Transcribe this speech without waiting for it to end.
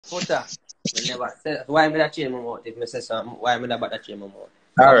Foota. I never said why me that change my mouth if me say something, why me that about that change my mouth.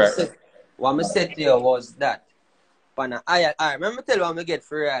 All What me right. said what me said to you was that pana I remember tell you what me get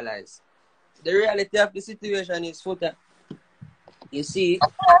for realize. The reality of the situation is Foota. You see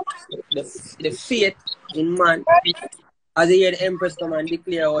the the faith in man as you hear the Empress come and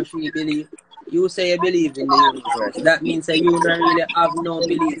declare what she believe, you say you believe in the universe. That means that you don't really have no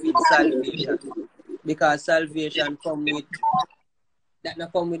belief in salvation. Because salvation come with that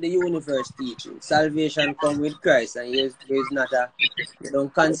not come with the universe teaching. Salvation come with Christ and there's not a you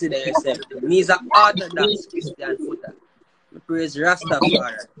don't consider yourself. Me is an Orthodox Christian Foota. I praise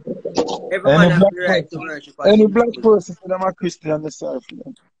Rastafari. Every Any man have black the right to person, worship as any him black choose. person say them a Christian themselves.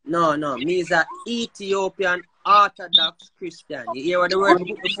 No, no. Me is an Ethiopian Orthodox Christian. You hear what the word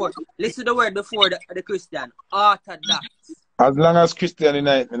before? Listen to the word before the Christian. Orthodox. As long as Christian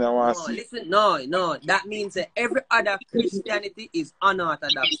unite, me don't want to No, see. listen. No, no. That means that every other Christianity is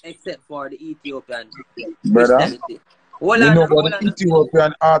unorthodox except for the Ethiopian Brother, Christianity. Hold me on, know now, about hold the on. Now.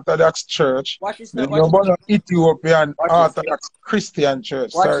 Ethiopian Orthodox Church. Watch this Me now. Watch know this about now. the Ethiopian Watch this. Orthodox Christian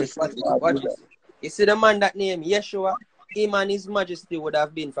Church. Watch Sorry this. for Watch this. Watch this. You see the man that name Yeshua? Him and his majesty would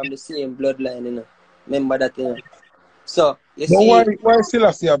have been from the same bloodline, you know. Remember that, you know. So, you But see, why still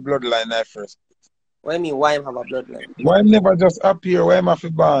I see a bloodline at first? what I mean, why him have a bloodline? Why him never just appear? Why him have to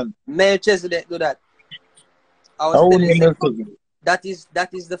ban? Melchizedek do that. I I was wouldn't telling you, know Melchizedek. that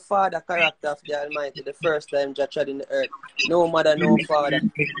is the father character of the Almighty, the first time Jah trod in the earth. No mother, no father.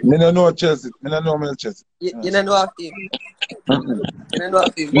 Me no know Chelsea. Me no know Melchizedek. You don't know of him. Mm-mm. You don't know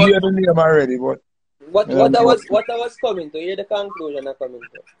of him. You But hear the name already, but what me no what I know. was what I was coming to, hear the conclusion I'm coming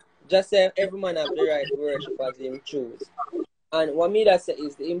to. Just say every man have the right to worship as him choose. And what me that say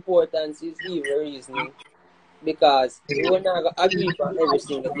is the importance is even reasoning because we will not agree on every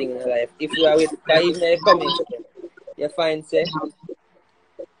single thing in life. If we are with even in the comment, you find say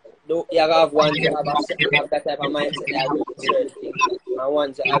you have ones that have that type of mindset that agree with certain things. And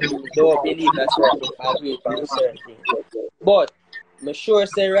ones that agree don't believe that certain thing agree upon certain things. But I'm sure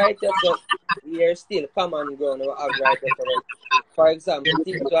say right there, so we are still common ground we have right there for it. For example,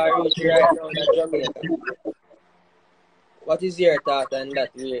 things we are reaching right now in Jamaica. What is your thought on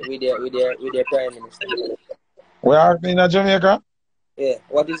that with their prime minister? We are in Jamaica. Yeah,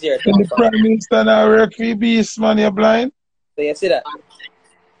 what is your And thought the on Prime that? Minister now work for beast, man, you're blind. So you see that?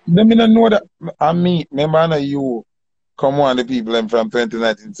 Let me not know that. And me, remember, I know you come on the people them from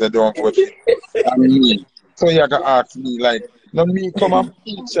 2019 say don't vote for me. And me. So you can ask me, like, no me come and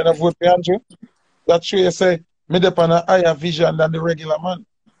preach and I vote for Andrew. That's true, you say, me dep on a higher vision than the regular man.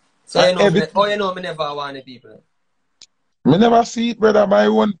 So And you know me, everything, oh you know me never want the people. me never see it, brother. My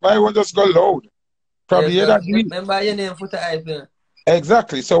one just go loud. Probably Yes, you God. that do it. Remember your name Foota hype, you know?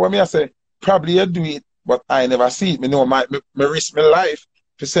 Exactly. So when me I say, probably you do it, but I never see it. Me know me risk my life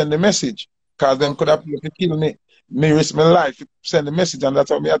to send the message. Because them could Okay. have to kill me. Me risk my life to send the message. And that's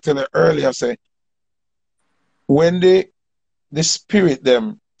what me I tell you earlier, say, when the spirit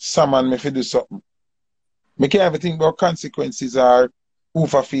them summon me to do something, me can't ever think about consequences or who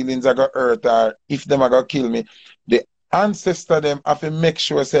for feelings I got hurt or if them are gonna kill me. The ancestor them have to make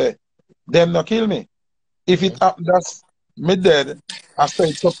sure say them not kill me. If it Mm-hmm. happen that's me dead, I say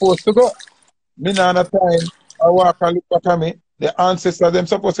it's supposed to go. Me not a time I walk and look back at me. The ancestors them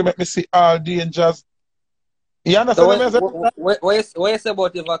supposed to make me see all dangers. You So understand what I say? what you say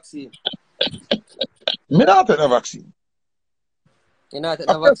about the vaccine? Me not take no vaccine. You not take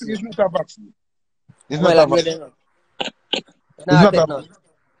A no person vaccine? is not a vaccine. It's not Well a I hear vaccine. them now. You It's not not take a none.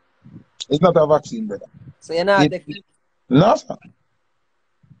 it's not a vaccine, brother. So you not It take it. no sir.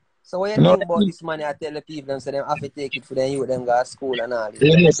 So what you No, think about this money I tell the people them say them have to take it for them you them go to school and all this?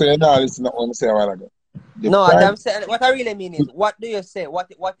 you know, so you know, listen to what I say a while ago. The No, prime I'm saying what I really mean is what do you say? What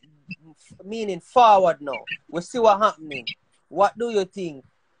meaning forward now? We see what happening. What do you think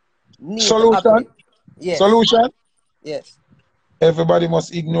need to solution, happen? Yes, solution, yes. everybody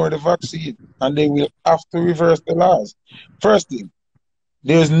must ignore the vaccine and they will have to reverse the laws. First thing,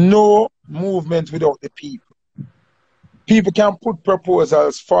 there's no movement without the people. People can put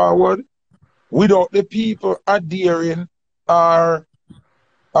proposals forward without the people adhering or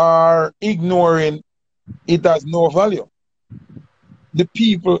ignoring. It has no value. The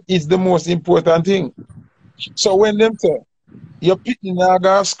people is the most important thing. So when them say you're picking to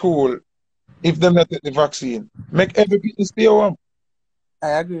go to school if them not take the vaccine, make every people stay home. I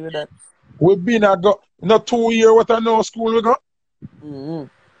agree with that. We've been a go not 2 years what I know school we go. Mm-hmm.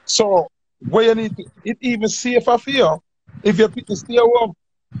 So where you need to it even safer for you if you pick to stay home.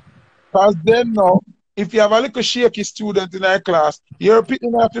 Because then now, if you have a little shaky student in our class, you're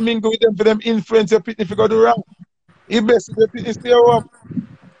picking have to mingle with them for them influence your picking if you go do wrong. It best if you pick to stay home.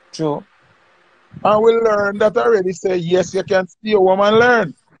 True. And we learn that already. Say, yes, you can stay home and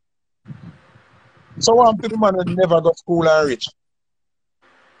learn. So one to the man who never got school and rich.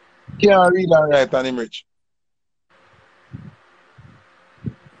 Can't read and write and him rich.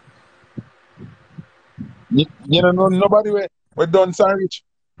 You know, nobody we done and rich.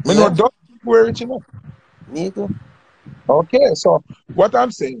 Me know Yeah, done we're rich enough. me too. Okay, so what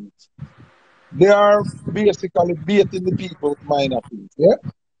I'm saying is they are basically baiting the people with minor things. Yeah?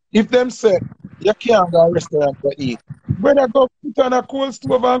 If them say you can't go to a restaurant to eat, brother go put on a cold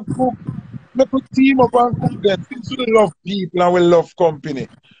stove and cook. Make we team up and cook then. Since we love people and we love company.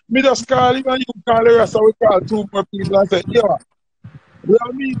 Me just call you and you call the rest and we call two more people and say, yo,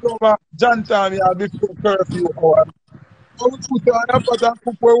 we'll meet over John time here before curfew hour. So we put on a pot and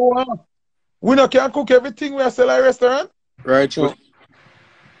cook where we want. We not can cook everything we sell at a restaurant. Right, true.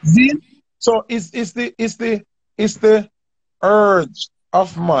 See? So it's the urge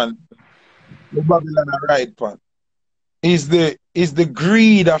of man, the Babylon a right pan. Is the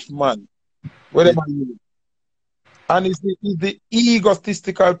greed of man, whatever you use. And it's the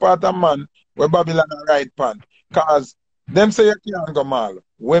egotistical part of man where Babylon a right pan. Cause them say you can't go mall.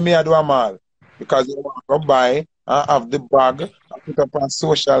 Where me I do a mall? Because you want to buy and have the bag and put up on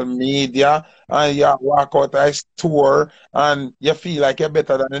social media and you walk out a store and you feel like you're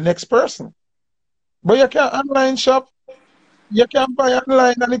better than the next person. But you can't online shop. You can buy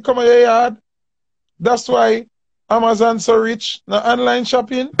online and it come in your yard. That's why Amazon so rich. Now online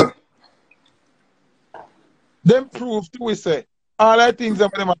shopping, them prove to we say all the things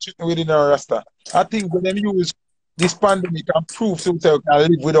that them are treating within our rasta. I think when them use this pandemic and prove to say we can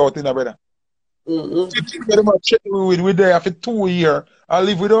live without it, brother. Mm-hmm. You think that them are treating we there for 2 years and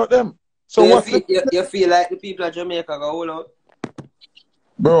live without them. So So what's the you feel like the people of Jamaica go hold out?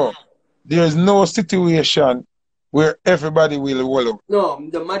 bro? There is no situation where everybody will wallow. No,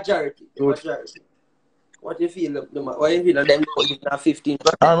 the majority. The majority. What you feel? What you feel of them don't even have 15%?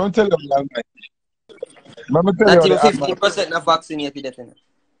 I'm gonna tell you the Almighty. I'm gonna tell Not you even the Almighty. 15% not vaccinated yet. I'm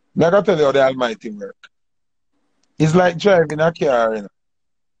gonna tell you the Almighty work. It's like driving a car,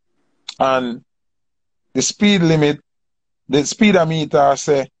 and the speed limit, the speedometer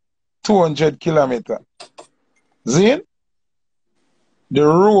say 200 kilometer. Zin, the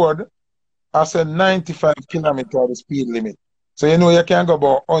road I say 95 kilometer the speed limit. So you know you can go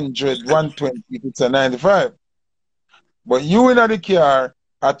about 100, 120 if it's a 95. But you in the car,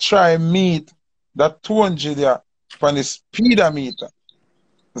 I try meet that 200 there from the speedometer.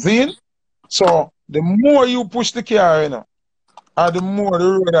 Zin, so the more you push the car, and the more the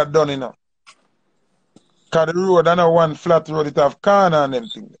road are done, Because the road and a one flat road, it have corner and them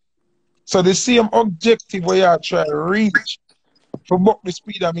things. So the same objective where you try to reach to buck the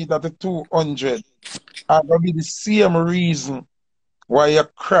speedometer to 200 are going to be the same reason why you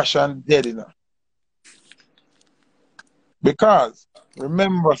crash and dead, Because,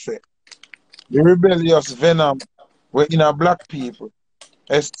 remember, say, the rebellious venom were in our black people,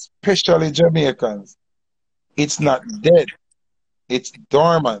 especially Jamaicans, it's not dead, it's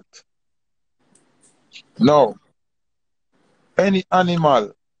dormant. No, any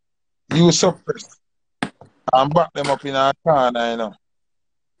animal you suppress and back them up in a corner,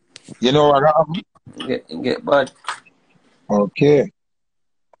 You know what happened? Get bad. Okay.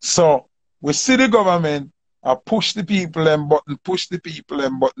 So we see the government push the people and button, push the people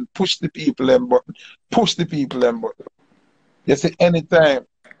and button, push the people and button, push the people and button. You see, anytime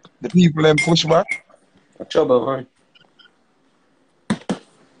the people and push back, Trouble, man.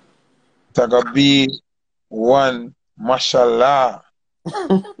 it's gonna be one mashallah.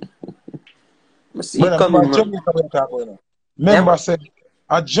 I see it Brother, coming, remember man. Jamaica we talk about now. Yeah, Remember man. said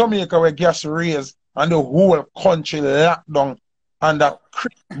at Jamaica where gas raised and the whole country locked down and that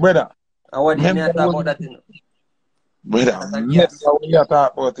brother. And what did me Remember talk about when that, brother, As a remember gas. when you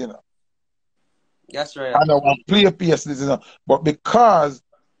talk about Gas right. I don't want to play PS, but because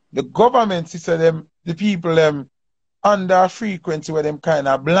the government say them, the people them under a frequency where them kind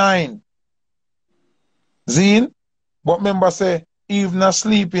of blind. Zine, but remember say, even a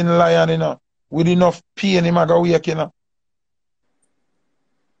sleeping lion, with enough pain, him a go wake, And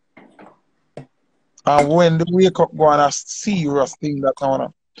when they wake up, go on a serious thing that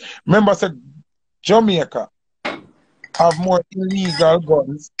now. Remember say, Jamaica have more illegal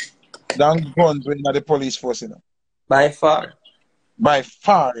guns than guns when the police force, By far. By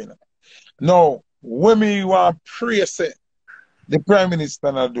far, Now, when me want to pray, say, the Prime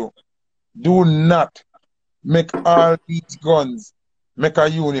Minister now do not make all these guns make a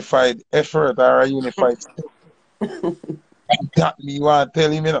unified effort or a unified step. And that me want to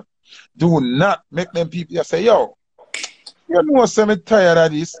tell him, do not make them people say, yo, You know, so me tired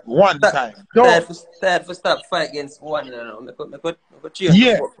of this one time. No. Tired for stop fight against one, you know. I could change the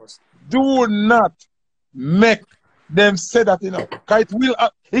Yeah. focus. Do not make them say that, you know. Cause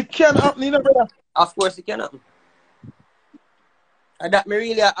it can happen, you know, brother. Of course it can happen. And that me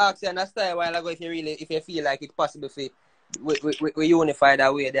really ask you and that's why a while ago if you feel like it's possible for we unify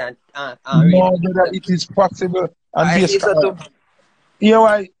that way then and really No, brother, it is possible. And I see basically, so too. you know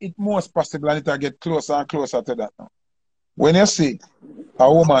why it's most possible and it'll get closer and closer to that now. When you see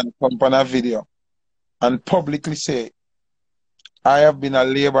a woman come on a video and publicly say, I have been a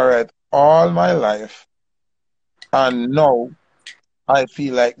laborer all my life and now I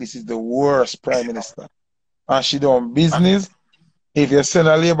feel like this is the worst prime minister. And she done business. If you send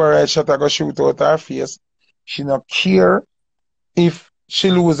a laborer shot, I go shoot out her face. She not care if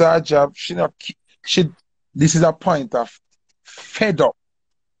she lose her job. This is a point of fed up.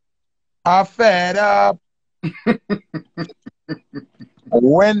 I'm fed up.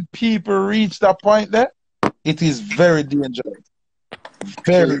 When people reach that point there, it is very dangerous.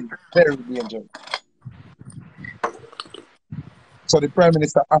 Very, very dangerous. So the Prime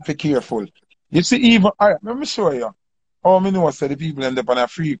Minister have to be careful. You see, even, all right, let me show you. How many know say the people end up on a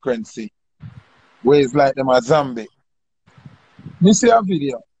frequency where it's like them a zombie. You see a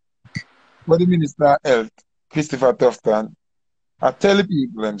video where the Minister of Health, Christopher Tufton, I tell the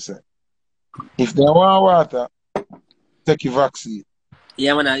people them say, if they want water, take your vaccine.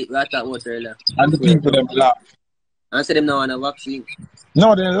 Yeah man, I thought water earlier. And the people them laugh. I said them now on a vaccine.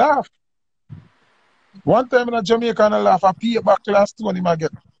 No, they laugh. One time in Jamaica and I laugh, I pay back last 20 I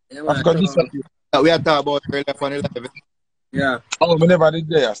get. Yeah, I man, forgot this. We are talking about earlier on 11. yeah. Oh, we never did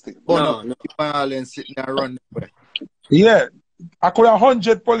there still. No. Keep on all and sitting and run. Yeah. I could have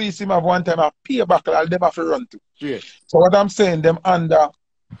 100 police him have one time, I pay back, I'll never have to run to. Yeah. So what I'm saying, them under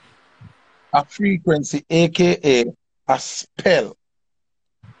a frequency, aka a spell.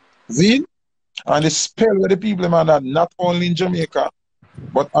 See? And the spell where the people them under, not only in Jamaica,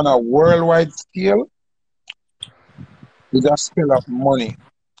 but on a worldwide scale, is a spell of money.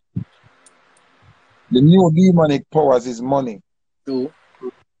 The new demonic powers is money. True.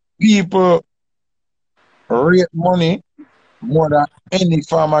 People rate money more than any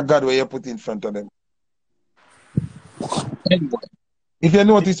form of God where you put in front of them. Anyway, if you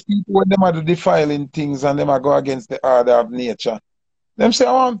notice people when them are defiling things and them are go against the order of nature, them say,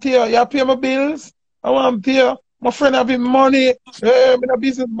 I want to pay, you pay my bills, I want to pay, my friend having money, hey, I'm in a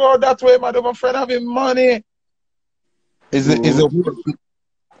business board that way, madam, my friend having money. Is a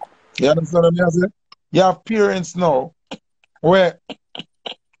you understand what I'm saying? You have parents now where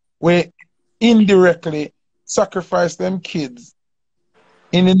indirectly sacrifice them kids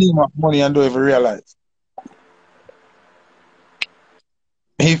in the name of money and don't even realize.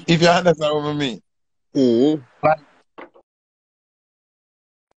 If you understand what I mean. Mm-hmm.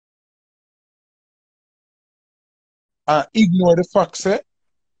 And ignore the fact, say,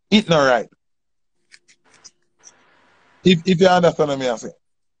 it's not right. If you understand what I say.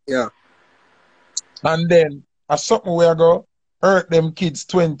 Yeah. And then, as something we are going to hurt them kids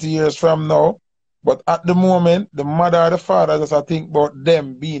 20 years from now, but at the moment, the mother or the father just think about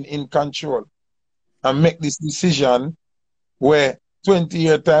them being in control and make this decision where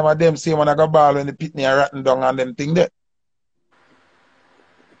 20-year time of them say when I go ball when the pitney are rotten down and them thing there.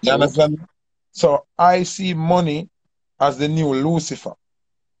 You understand? So I see money as the new Lucifer.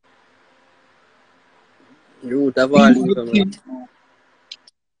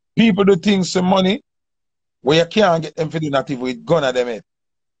 People do things for money where you can't get them for do nothing with gun at them head.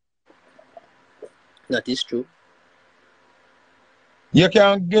 That is true. You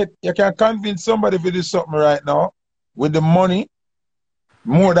can convince somebody to do something right now with the money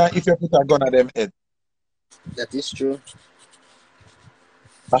more than if you put a gun at them head. That is true.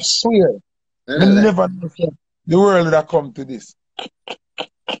 I swear. I never know the world that come to this.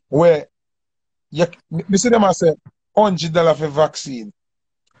 Where you see them I say $100 for vaccine.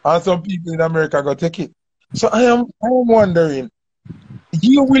 And some people in America go take it. So I am wondering,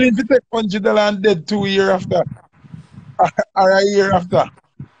 you willing to take $100 and dead 2 years after? Or a year after? How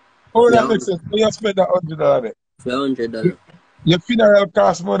would that make sense? So you spend that $100 there. $100. Your funeral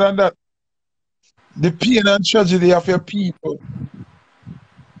costs more than that. The pain and tragedy of your people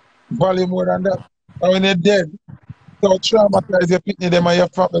value more than that. And when you're dead, so traumatize your people, them and your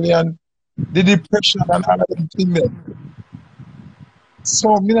family and the depression and all of them things there.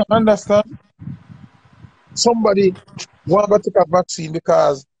 So me not understand. Somebody want to take a vaccine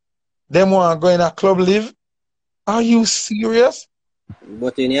because them want to go in a club live. Are you serious?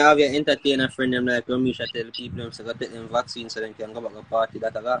 But when you have your entertainer friend them like Ramesh tell people them to go take them vaccine so they can go back to party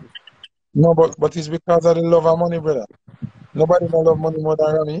that a lot. No, but it's because of the love of money, brother. Nobody no love money more than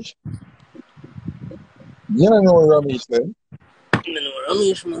Ramesh. You don't know what Ramesh then. You know,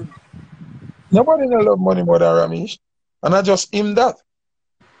 Ramesh, man. Nobody no love money more than Ramesh. And I just him that.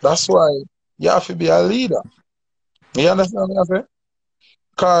 That's why you have to be a leader. You understand what I'm saying?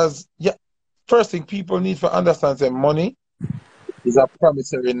 Because yeah, first thing people need to understand that money is a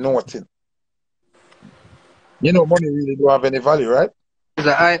promissory nothing. You know, money really don't have any value, right? It's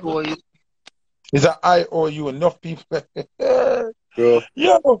an IOU. It's an IOU. Enough people. Bro.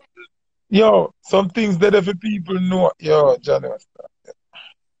 Yo, some things that if people know. Yo, Johnny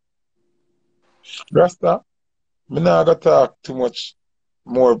Rasta, I'm not gonna talk too much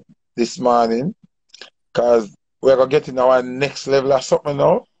more this morning because we're gonna get in our next level or something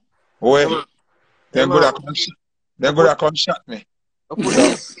now. Yeah, Where man. Yeah, they're good man. at they're good at come shot me. I put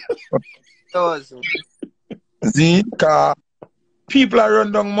it yours. See, cause people are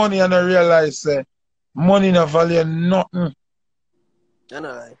run down money and I realize money no value nothing. I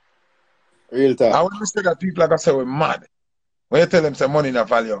know, like. Real I talk. when we say that people are gonna say we're mad. When you tell them say money no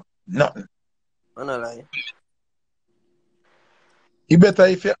value nothing. I know, like. It better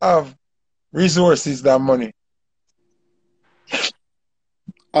if you have resources than money.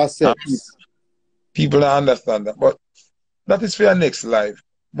 And Assets. people don't understand that. But that is for your next life.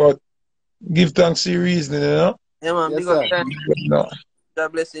 But give thanks to your reasoning, you know? Yeah, man. Yes, Big up sir. time. You know?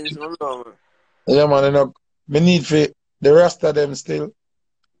 God blessings, my bro, man. Yeah, man, you know, me need for the rest of them still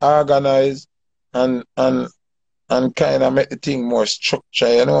organize and kind of make the thing more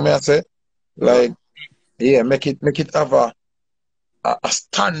structure. You know what I say? Yeah, man. Like, yeah, make it have a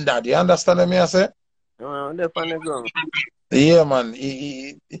standard. You understand what I say? Yeah, man. I'm there on the ground. Yeah, man.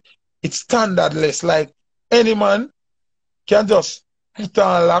 It's standardless. Like any man can just put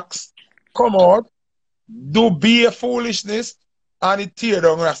on locks, come out, do be a foolishness, and it tear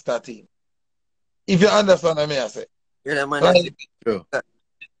down Rasta team. If you understand what I say. Yeah, man. You see Like, Bro. that.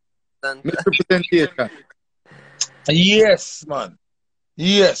 And, Misrepresentation. yes, man.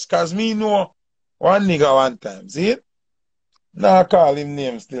 Yes, cause me know one nigga one time. See it? Now I call him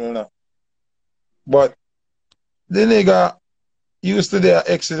name still now. But the nigga used to their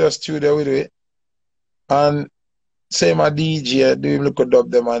Exodus studio with it and say my DJ do him look a dub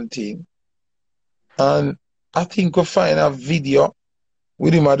them and thing. And I think we find a video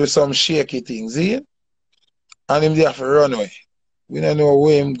with him a do some shaky things, see it? And him there for run away. We don't know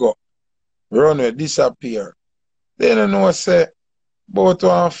where him go. Run away, disappear. They don't know say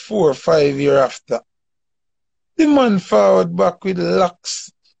about 4 or 5 years after. The man forward back with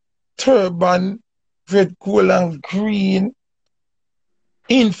locks, turban, red, gold, and green,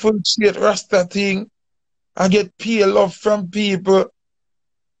 infiltrate Rasta thing, and get pay love from people.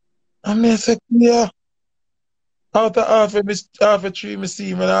 And me say, yeah, after half a tree, me see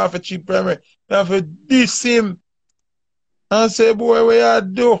him, and half a tree primary, half a diss him, and say, boy, what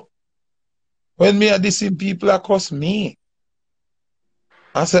you do? When me a diss him, people across me.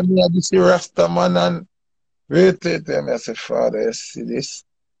 I said, me a diss the Rasta man, and wait till them. I say, Father, you see this?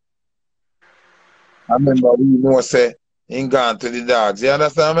 I remember we know say, he gone to the dogs. You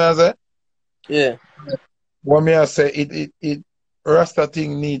understand me? I say? yeah. What me I say, it Rasta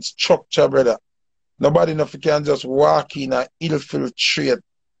thing needs structure, brother. Nobody enough can just walk in and infiltrate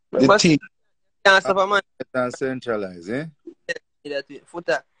the But thing. can't stop a man And centralize, eh? that with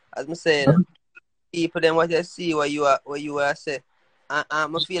Foota. As I'm saying, people them what you see what you are say. I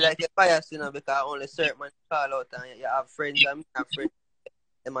feel like you're biased, you know, because only certain man call out and you have friends and me have friends.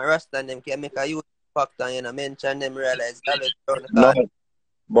 Them a rasta and them can make a youth factor and you know, mention them realize that is around the No, call.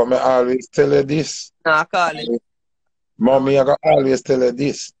 but me always tell you this. Nah, call it. No. Mommy, I got always tell you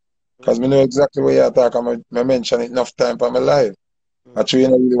this. Because me know exactly what you're talking. I mention it enough time for my life. I try to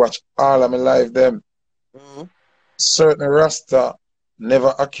really watch all of my life them. Mm-hmm. Certain Rasta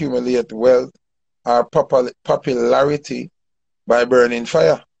never accumulate wealth or popularity by burning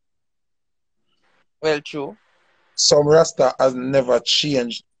fire. Well, true. Some Rasta has never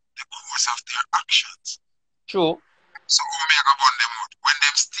changed the course of their actions. True. So who make a burn them out when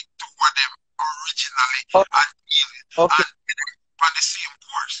them stick to what them originally Oh, and heal it okay. and on the same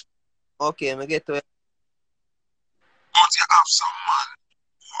course. Okay, me get to it. But you have some man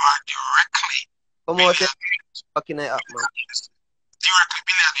who are directly Come out here. billionaires, Fucking up, man. directly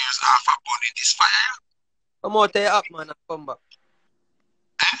billionaires half a burning this fire. Come out here up, man, and come back.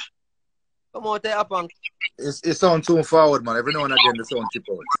 Come out here up and It sounds too forward, man. Every now and again, the sound chip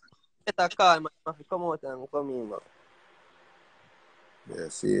out. get a call, man. You have to come out and come in, man. Yeah,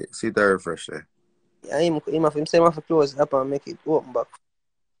 see the refresh there. Yeah, him have to close it up and make it open back.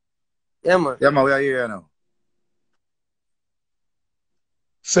 Yeah, man. Yeah, man, we are here now.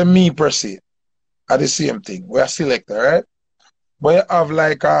 So me per se are the same thing. We are selector, right? But you have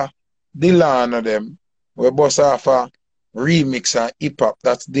like a Dylan of them, we bust off a remix and hip hop.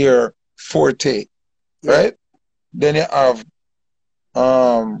 That's their forte, Yeah. right? Then you have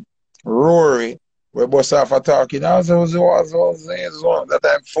Rory, we bust off a talking that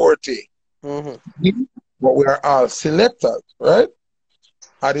time 40. Mm-hmm. But we are all selectors, right?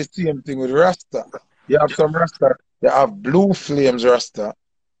 And the same thing with Rasta. You have some Rasta, you have blue flames Rasta,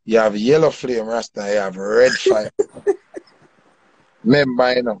 you have yellow flame Rasta, you have red fire.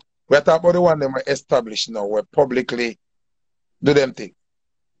 Remember, you know, we're talking about the one that we established now, we publicly do them thing.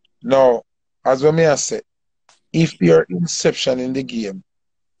 Now, as we may have said, if you're inception in the game,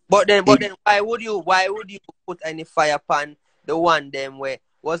 But then, it, why would you put any fire pan the one them where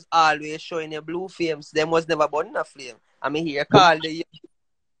was always showing a blue flames? Them was never burning a flame. I mean, here call the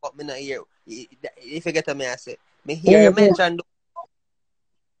but me not hear. If you get to me, I say me hear you oh, mention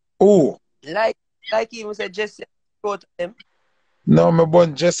oh, like even said Jesse wrote them. no, me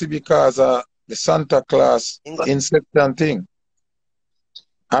born Jesse because the Santa Claus inception thing.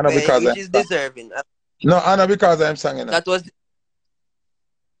 And not because Which I'm is deserving. no, and not because I'm singing it. That was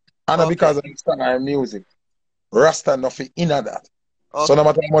And not because okay. I'm singing our music. Rasta nothing in that. So Okay. no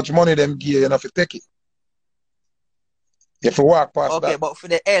matter how much money them give you, have to take it. If you walk past Okay, that. but for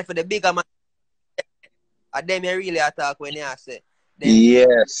the bigger man, them you really attack when you say them.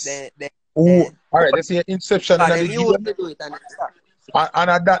 Yes. Then Ooh, all right, let's see inception in them the used game. to do it and stop. And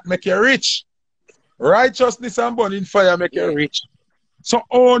at that make you rich. Righteousness and burning fire make you Yeah. rich. So,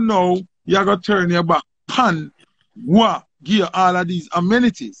 oh no, you're going to turn your back, pan, give you all of these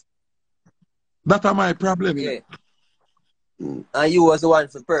amenities. That are my problem, you know. Yeah. And you was the one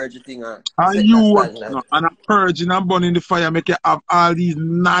for purge the thing and And set you that was, standard. no, and a purging and burning the fire make you have all these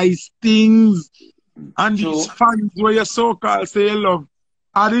nice things. And True. these fans where you so-called say you love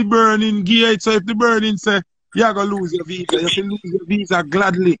are the burning gate. So if the burning say, you're going to lose your visa. You can lose your visa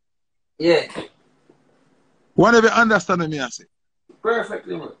gladly. Yeah. Whatever you understand me, I say.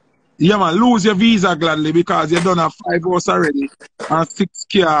 Perfectly, man. Yeah, man, lose your visa gladly because you done have 5 hours already and 6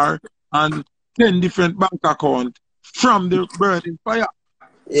 car and 10 different bank account from the burning fire.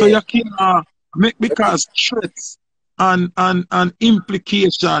 So Yeah. you can make because threats and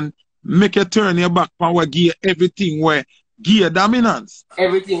implication make you turn your back on what give everything where give dominance.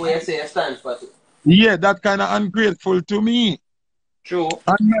 Everything where you say stands for. Yeah, that kind of ungrateful to me. True.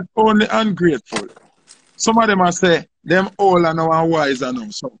 And not only ungrateful. Some of them are say them old and now and wise and now.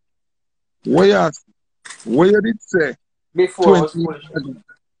 So where you did say Before 20 was years foolishness. ago,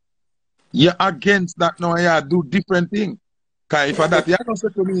 you're against that now and you do different thing. Because if that you don't say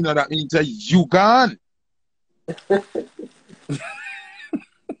to me, you know, that means that you gone.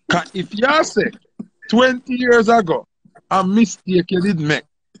 Because if you say 20 years ago, a mistake you did make,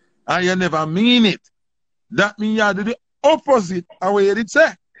 and you never mean it, that means you did the opposite of what you did say.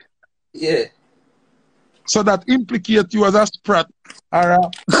 Yeah. So that implicates you as a sprat or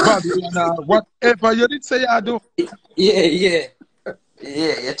a Babylon or whatever you did say you do. Yeah, yeah.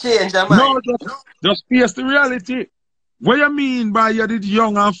 Yeah, you change your No, mind. just face the reality. What you mean by you did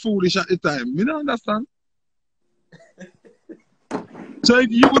young and foolish at the time? You don't understand. So if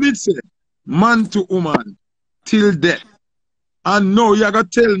you did say man to woman till death, and now you gotta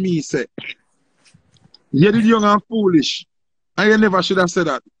tell me, say, you did young and foolish, and you never should have said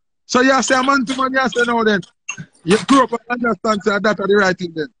that. So you say a man to man, you say no then. You grew up and understand say that are the right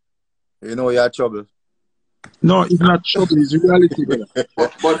thing then. You know you're trouble. No, it's not trouble, it's reality, brother.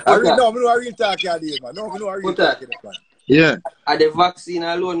 But I really, no, I know a real talk here, man. No, I know a real Foota. talk here, man. Yeah. At the vaccine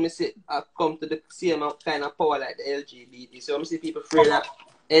alone, me say I come to the same kind of power like the LGBT. So I see people afraid of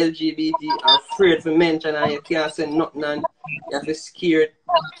LGBT and afraid to mention and you can't say nothing and you have to scared.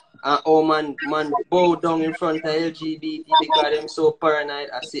 And oh man bow down in front of LGBT because them so paranoid.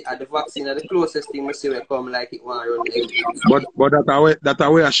 I see at the vaccine are the closest thing we see we come like it want run the LGBT. But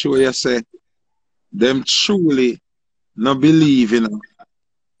that way I show you say them truly not believe in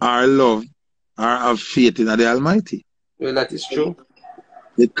our love or have faith in the Almighty. Well, that is true.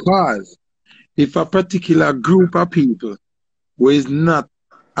 Because if a particular group of people who is not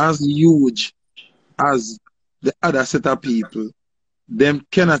as huge as the other set of people, them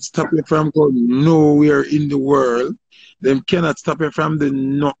cannot stop you from going nowhere in the world. Them cannot stop you from the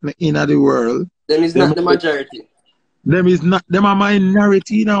nothing in the world. Them is not the majority. Them is not them a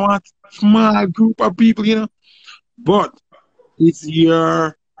minority, you know what? Small group of people, you know. But it's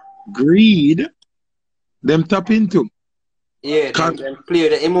your greed them tap into. Yeah, them play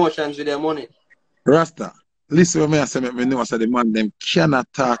the emotions with their money. Rasta, listen to me, I say, me know, I say, the man, them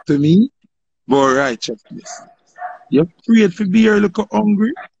cannot talk to me about righteousness. You're afraid to be here, look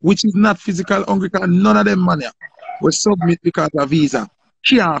hungry, which is not physical hungry, because none of them money. will submit because of visa.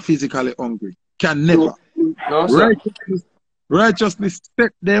 She are physically hungry. Can True. never. No, sir. Righteousness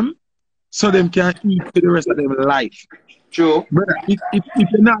set them so them can eat for the rest of their life. True. Brother, if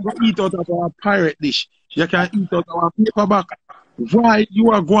you're not going to eat out of our pirate dish, you can eat out of our paper bag. Why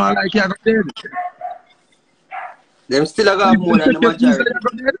you are going like you're dead? Them still have If more you than the take your visa, majority.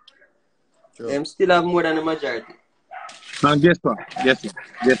 you're dead. Sure. Them still have more than the majority. And guess what? Guess what?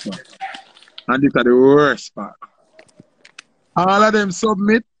 Guess what? And this is the worst part. All of them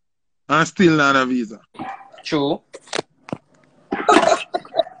submit and still not a visa. True.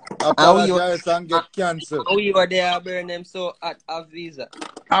 Apologize and get cancelled. And we were there burn them so at a visa.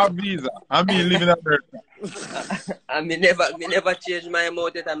 A visa. I mean, living in America. And me never change my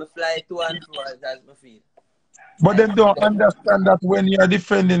amount that I'm fly to and fro as me feel. But them don't understand that when you are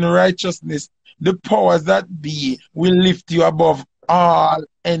defending righteousness, the powers that be will lift you above all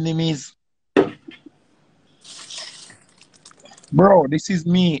enemies. Bro, this is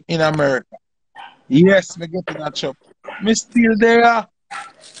me in America. Yes, me get in a chop. Me still there.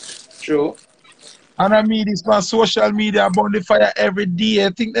 True. And I mean this on social media about the fire every day. You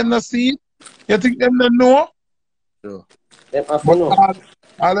think them not see it? You think them not know? Sure. Them have to But know.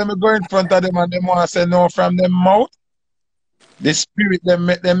 all them go in front of them and them want to say no from them mouth. The spirit them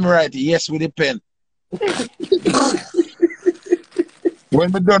make them right. Yes, with the pen.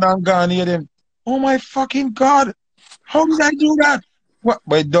 When we done and gone, hear them, oh my fucking God, how did I do that? What?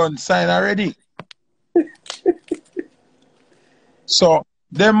 But done, sign already. So,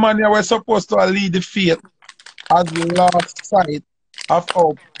 them man they were supposed to lead the faith as lost sight of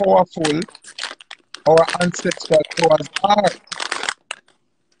how powerful our ancestral powers are.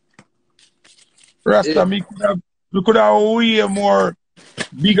 Rasta, Yeah. we could have way more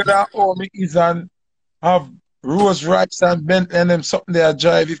bigger than how me is and have Rose Rights and Bentley and them something they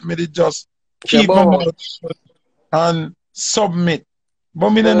drive if me did just keep my mouth shut and submit. But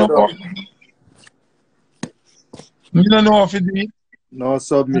me don't know if it do it. No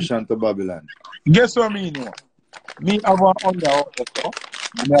submission to Babylon. Guess what me know? Me have one under also.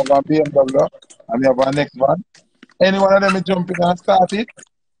 Me have a BMW and me have a next one. Any one of them me jump in and start it.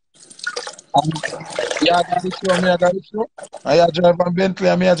 And you got the show, me I got the show. And you drive a Bentley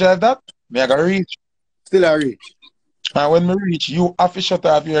and me I drive that. Me I got reach. Still a reach. And when me reach, you have to shut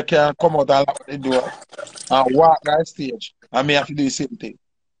off your car and come out and lock the door and walk that stage. And me have to do the same thing.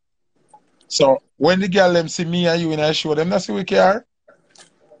 So when the girl them see me and you in a show, them not see we care.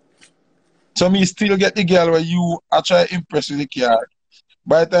 So me still get the girl where you are trying to impress with the car.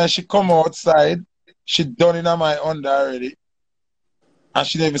 By the time she come outside, she done in my under already. And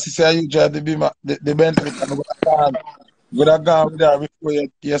she never say you drive the Bentley and go to gone with her before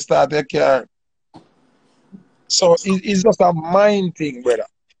you start your car. So it's just a mind thing, brother.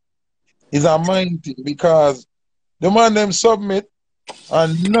 It's a mind thing because the man them submit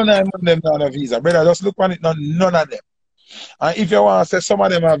and none of them have a visa. Brother, just look on it, none of them. And if you want to say some of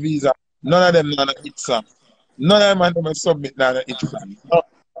them have visa, none of them have a ITSA. None of them submit have a ITSA. No.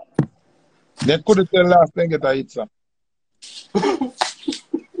 They couldn't tell last time get a ITSA.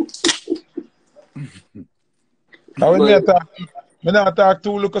 And when we not talk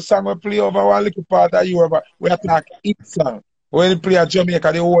two little song we play over one little part of Europe, we attack each song. When you play at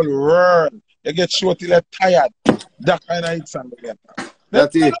Jamaica, the whole world, you get short till you're tired. That kind of hit song we get.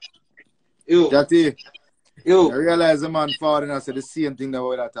 Jati. You. Jati. You. I realize the man forward and I said the same thing that we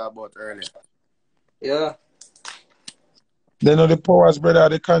were talking about earlier. Yeah. They know the powers, brother,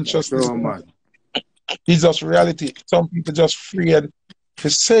 the consciousness. So, man. It's just reality. Some people just afraid to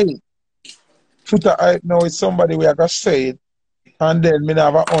say it. Foota, I know it's somebody we are going to say it, and then me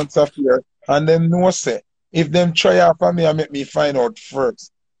have an ounce of fear, and then no say. If them try after me and make me find out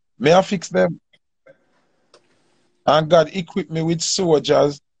first, may I fix them? And God equip me with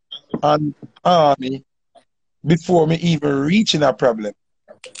soldiers and army before me even reaching a problem.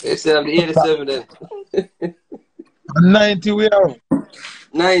 Instead of the 87 then. 90 we have.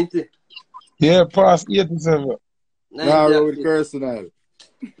 90. Yeah, past 87. Nah, road personal.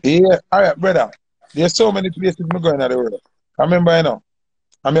 Yeah, all right, brother. There's so many places me going in the world. I remember, you know,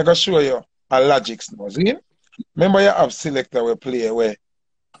 I'm going to show you a logics now. See? Remember you have selector we play where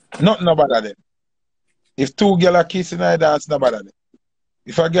nothing about them. If two girls are kissing, I dance, nobody them.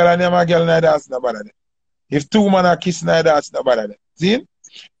 If a girl and them a girl, I dance, nobody them. If two men are kissing, I dance, nobody them. See?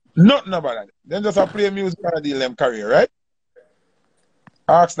 Nothing about them. Then just a play music and deal them career, right?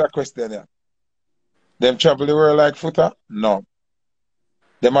 Ask that question, yeah. Them travel the world like Foota? No.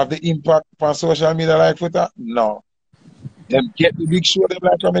 Them have the impact on social media like Foota? No. Them get the big show them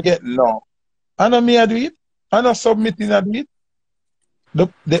like when they get? No. I know me I do it. I know submitting I do it.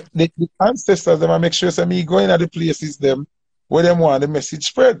 The ancestors them I make sure say me going at the places them where them want the message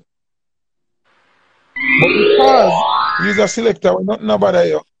spread. But because you's a selector, we nothing about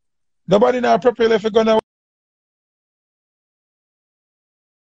you. Nobody now prepare if you're gonna.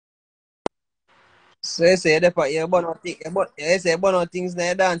 So you say you burn out you say burn out things in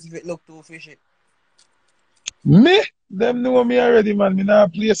your dance if it look too fishy. Me? Them know me already, man. Me now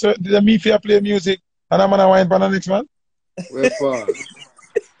play so me if you play music and I'm gonna wine for the next man. Where far?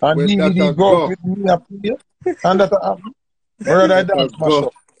 And Where that DVD a go out go? with me a play. And that happen. Me rather I That a dance mash go.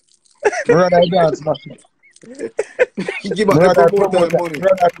 up. Me rather I dance mash up. Give back the promoter the money. Me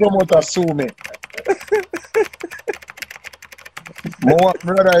rather I promoter sue me.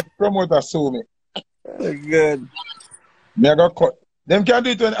 Me rather I promoter sue me. Good. Me I got cut. Them can do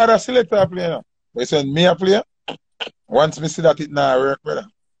it when other selector play now. But it's when me a play, once me see that it now work, brother.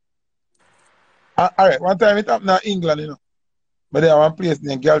 Alright, one time it happened in England, you know. But there was one place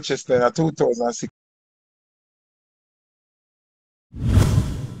named Galchester in 2006.